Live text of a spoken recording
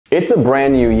It's a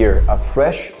brand new year, a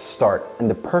fresh start, and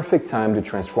the perfect time to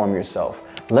transform yourself.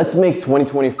 Let's make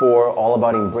 2024 all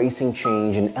about embracing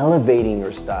change and elevating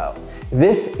your style.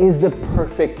 This is the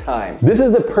perfect time. This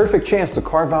is the perfect chance to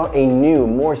carve out a new,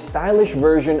 more stylish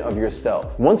version of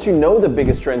yourself. Once you know the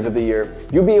biggest trends of the year,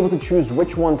 you'll be able to choose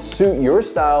which ones suit your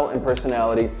style and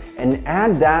personality and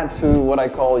add that to what I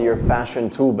call your fashion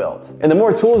tool belt. And the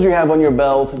more tools you have on your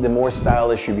belt, the more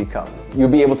stylish you become. You'll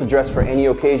be able to dress for any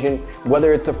occasion,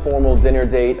 whether it's a formal dinner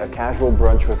date, a casual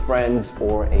brunch with friends,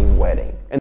 or a wedding.